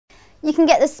You can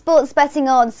get the sports betting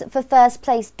odds for first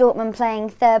place Dortmund playing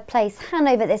third place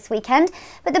Hanover this weekend,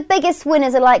 but the biggest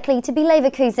winners are likely to be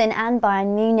Leverkusen and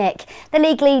Bayern Munich. The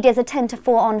league leaders are 10-4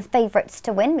 on favourites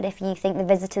to win, but if you think the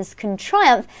visitors can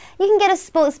triumph, you can get a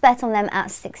sports bet on them at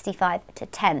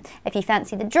 65-10. If you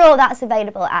fancy the draw, that's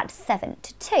available at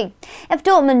 7-2. If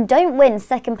Dortmund don't win,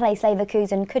 second place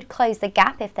Leverkusen could close the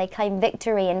gap if they claim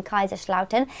victory in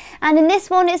Kaiserslautern, and in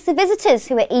this one it's the visitors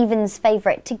who are evens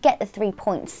favourite to get the 3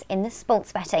 points in the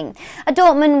sports betting. A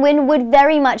Dortmund win would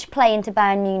very much play into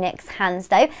Bayern Munich's hands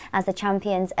though, as the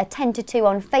champions are 10-2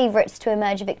 on favourites to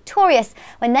emerge victorious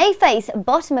when they face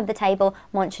bottom of the table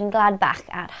Mönchengladbach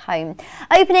at home.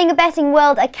 Opening a Betting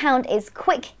World account is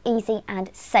quick, easy and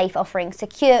safe, offering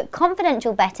secure,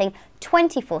 confidential betting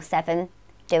 24/7.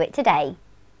 Do it today.